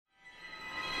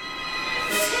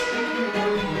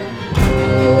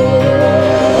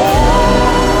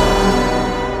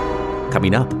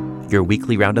Coming up, your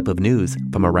weekly roundup of news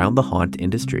from around the haunt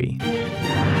industry.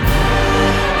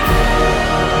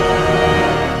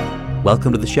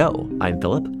 Welcome to the show. I'm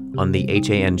Philip. On the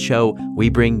HAN show, we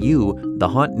bring you the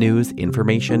haunt news,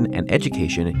 information, and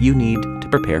education you need to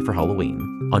prepare for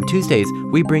Halloween. On Tuesdays,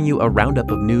 we bring you a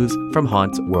roundup of news from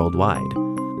haunts worldwide.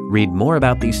 Read more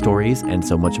about these stories and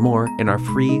so much more in our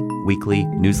free weekly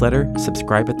newsletter.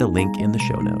 Subscribe at the link in the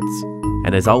show notes.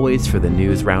 And as always, for the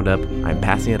news roundup, I'm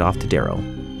passing it off to Daryl.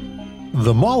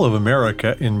 The Mall of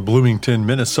America in Bloomington,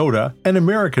 Minnesota, and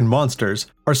American Monsters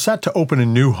are set to open a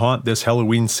new haunt this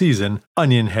Halloween season,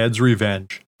 Onion Head's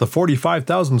Revenge. The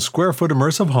 45,000 square foot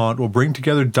immersive haunt will bring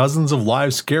together dozens of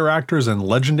live scare actors and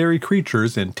legendary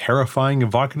creatures in terrifying,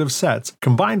 evocative sets,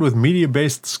 combined with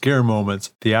media-based scare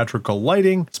moments, theatrical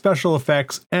lighting, special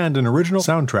effects, and an original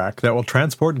soundtrack that will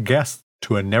transport guests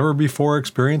to a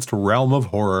never-before-experienced realm of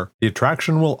horror. The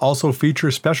attraction will also feature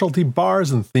specialty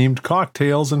bars and themed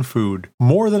cocktails and food.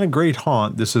 More than a great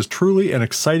haunt, this is truly an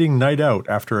exciting night out.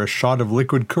 After a shot of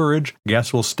liquid courage,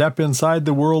 guests will step inside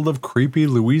the world of creepy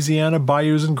Louisiana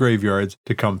bayous and graveyards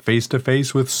to come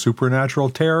face-to-face with supernatural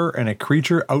terror and a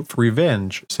creature out for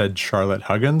revenge, said Charlotte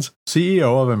Huggins,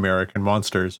 CEO of American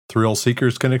Monsters. Thrill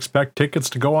seekers can expect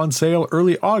tickets to go on sale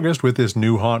early August, with this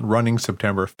new haunt running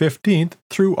September 15th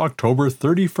through October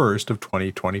 31st of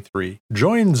 2023.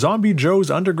 Join Zombie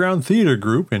Joe's Underground Theater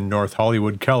Group in North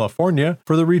Hollywood, California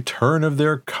for the return of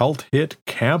their cult hit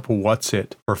Camp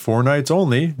Whitsit. For 4 nights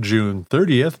only, June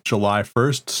 30th, July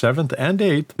 1st, 7th, and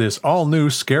 8th, this all-new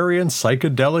scary and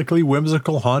psychedelically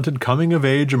whimsical haunted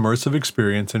coming-of-age immersive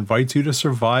experience invites you to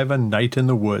survive a night in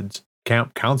the woods.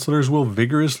 Camp counselors will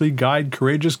vigorously guide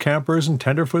courageous campers and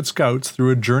tenderfoot scouts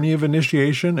through a journey of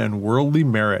initiation and worldly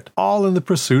merit, all in the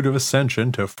pursuit of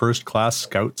ascension to first-class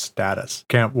scout status.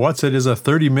 Camp Whitsit is a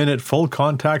 30-minute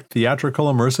full-contact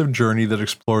theatrical immersive journey that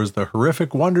explores the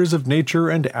horrific wonders of nature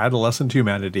and adolescent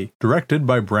humanity. Directed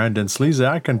by Brandon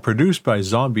Slezak and produced by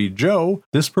Zombie Joe,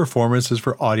 this performance is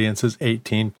for audiences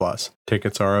 18+.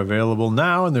 Tickets are available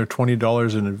now, and they're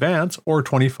 $20 in advance or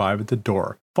 $25 at the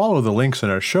door. Follow the links in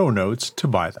our show notes to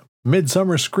buy them.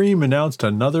 Midsummer Scream announced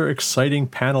another exciting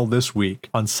panel this week.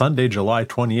 On Sunday, July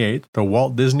 28th, the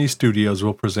Walt Disney Studios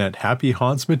will present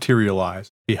Haunts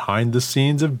Materialize, behind the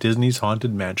scenes of Disney's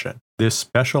Haunted Mansion. This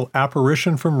special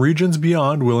apparition from regions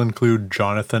beyond will include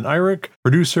Jonathan Eyrick,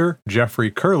 producer,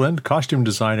 Jeffrey Kurland, costume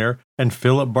designer, and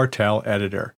Philip Bartel,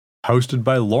 editor. Hosted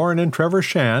by Lauren and Trevor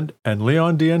Shand and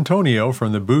Leon D'Antonio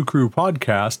from the Boo Crew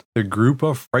podcast, the group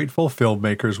of frightful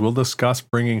filmmakers will discuss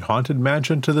bringing Haunted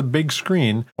Mansion to the big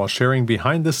screen while sharing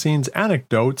behind-the-scenes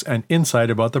anecdotes and insight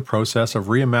about the process of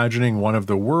reimagining one of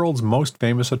the world's most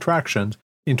famous attractions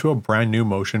into a brand new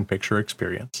motion picture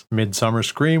experience. Midsummer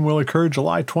Scream will occur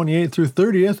July 28th through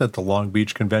 30th at the Long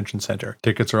Beach Convention Center.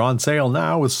 Tickets are on sale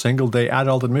now, with single-day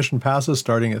adult admission passes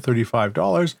starting at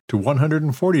 $35 to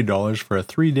 $140 for a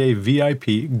 3-day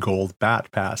VIP Gold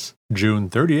Bat Pass. June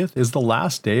 30th is the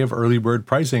last day of early bird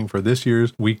pricing for this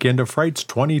year's Weekend of Frights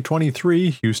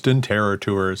 2023 Houston Terror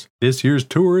Tours. This year's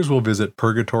tours will visit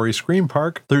Purgatory Scream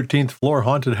Park, 13th Floor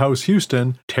Haunted House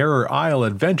Houston, Terror Isle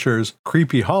Adventures,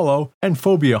 Creepy Hollow, and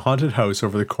Phobia Haunted House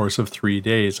over the course of 3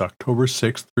 days, October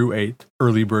 6th through 8th.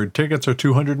 Early bird tickets are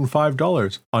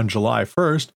 $205. On July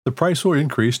 1st, the price will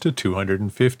increase to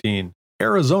 $215.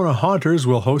 Arizona Haunters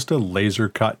will host a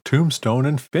laser-cut tombstone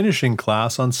and finishing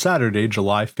class on Saturday,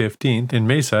 July 15th in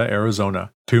Mesa,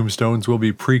 Arizona. Tombstones will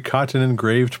be pre-cut and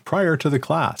engraved prior to the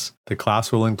class. The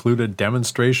class will include a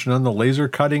demonstration on the laser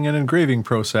cutting and engraving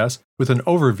process with an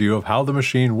overview of how the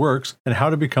machine works and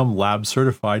how to become lab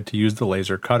certified to use the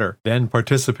laser cutter. Then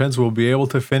participants will be able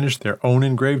to finish their own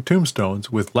engraved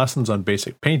tombstones with lessons on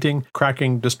basic painting,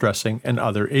 cracking, distressing, and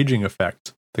other aging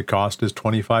effects. The cost is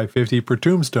 $25.50 per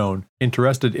tombstone.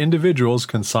 Interested individuals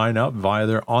can sign up via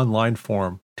their online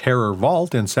form. Terror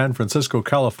Vault in San Francisco,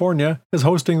 California is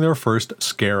hosting their first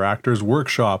Scare Actors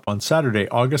Workshop on Saturday,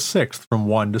 August 6th from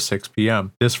 1 to 6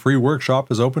 p.m. This free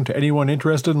workshop is open to anyone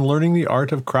interested in learning the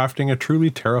art of crafting a truly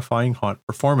terrifying haunt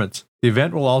performance. The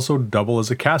event will also double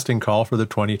as a casting call for the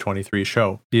 2023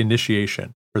 show, The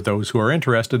Initiation, for those who are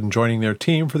interested in joining their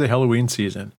team for the Halloween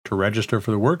season. To register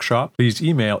for the workshop, please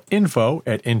email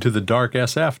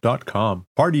info@intothedarksf.com.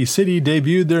 Party City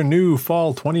debuted their new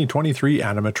Fall 2023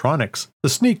 animatronics. The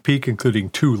sneak peek, including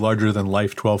 2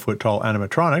 larger-than-life 12-foot-tall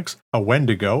animatronics, a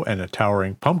Wendigo and a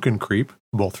towering pumpkin creep,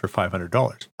 both for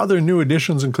 $500. Other new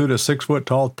additions include a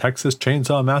 6-foot-tall Texas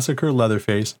Chainsaw Massacre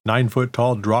Leatherface,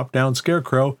 9-foot-tall drop-down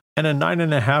Scarecrow, and a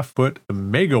 9.5-foot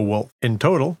Mega Wolf. In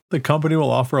total, the company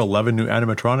will offer 11 new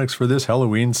animatronics for this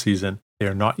Halloween season. They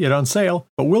are not yet on sale,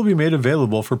 but will be made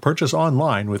available for purchase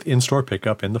online with in-store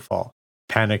pickup in the fall.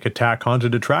 Panic Attack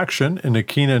Haunted Attraction in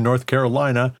Akina, North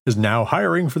Carolina is now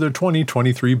hiring for their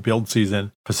 2023 build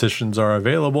season. Positions are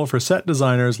available for set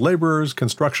designers, laborers,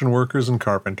 construction workers, and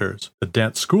carpenters. The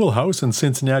Dent Schoolhouse in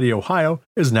Cincinnati, Ohio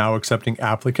is now accepting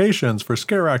applications for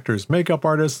scare actors, makeup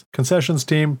artists, concessions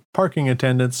team, parking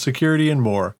attendants, security, and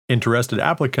more. Interested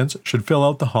applicants should fill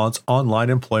out the Haunts online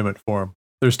employment form.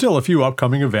 There's still a few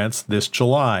upcoming events this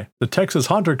July. The Texas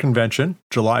Haunter Convention,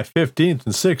 July 15th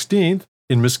and 16th,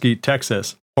 in Mesquite,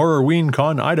 Texas. Horrorween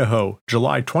Con, Idaho,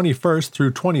 July 21st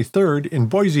through 23rd in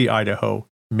Boise, Idaho.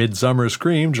 Midsummer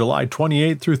Scream, July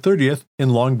 28th through 30th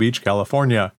in Long Beach,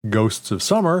 California. Ghosts of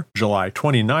Summer, July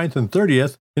 29th and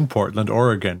 30th in Portland,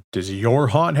 Oregon. Does your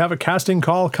haunt have a casting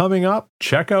call coming up?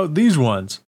 Check out these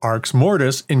ones. Arx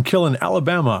Mortis in Killen,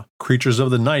 Alabama. Creatures of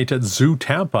the Night at Zoo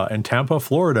Tampa in Tampa,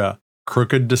 Florida.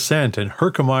 Crooked Descent in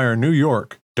Herkimer, New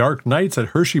York. Dark Nights at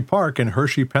Hershey Park in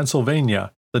Hershey,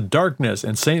 Pennsylvania. The Darkness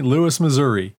in St. Louis,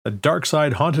 Missouri. The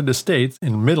Darkside Haunted Estates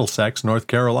in Middlesex, North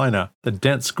Carolina. The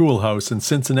Dent Schoolhouse in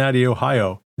Cincinnati,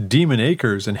 Ohio. Demon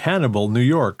Acres in Hannibal, New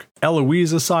York.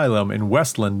 Eloise Asylum in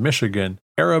Westland, Michigan.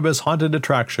 Erebus Haunted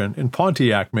Attraction in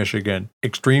Pontiac, Michigan.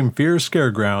 Extreme Fear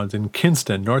Scaregrounds in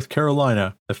Kinston, North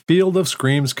Carolina. The Field of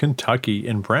Screams, Kentucky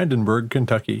in Brandenburg,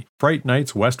 Kentucky. Fright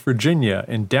Nights, West Virginia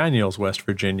in Daniels, West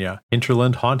Virginia.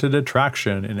 Hinterland Haunted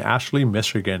Attraction in Ashley,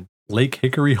 Michigan. Lake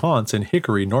Hickory Haunts in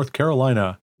Hickory, North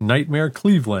Carolina. Nightmare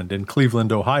Cleveland in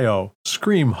Cleveland, Ohio.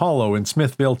 Scream Hollow in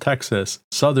Smithville, Texas.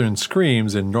 Southern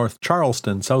Screams in North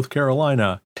Charleston, South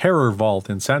Carolina. Terror Vault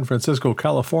in San Francisco,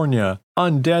 California.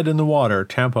 Undead in the Water,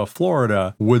 Tampa,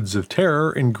 Florida. Woods of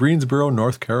Terror in Greensboro,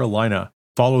 North Carolina.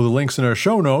 Follow the links in our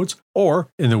show notes or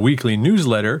in the weekly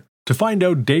newsletter to find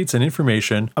out dates and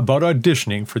information about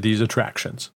auditioning for these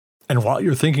attractions. And while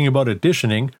you're thinking about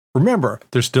auditioning, remember,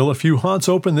 there's still a few haunts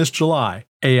open this July.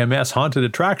 AMS Haunted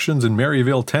Attractions in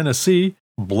Maryville, Tennessee,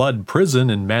 Blood Prison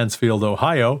in Mansfield,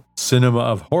 Ohio, Cinema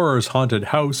of Horrors Haunted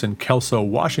House in Kelso,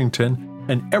 Washington,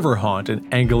 and Everhaunt in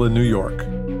Angela, New York.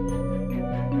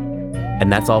 And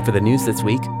that's all for the news this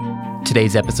week.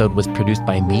 Today's episode was produced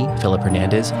by me, Philip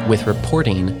Hernandez, with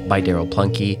reporting by Daryl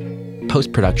Plunkey,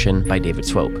 post-production by David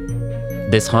Swope.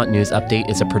 This Haunt News Update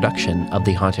is a production of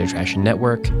the Haunted Attraction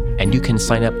Network, and you can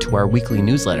sign up to our weekly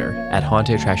newsletter at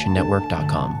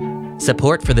hauntedattractionnetwork.com.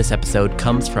 Support for this episode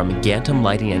comes from Gantom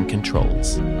Lighting and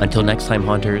Controls. Until next time,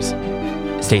 haunters,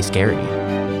 stay scary.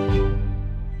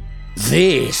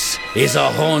 This is a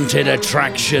Haunted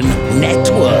Attraction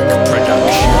Network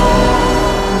production.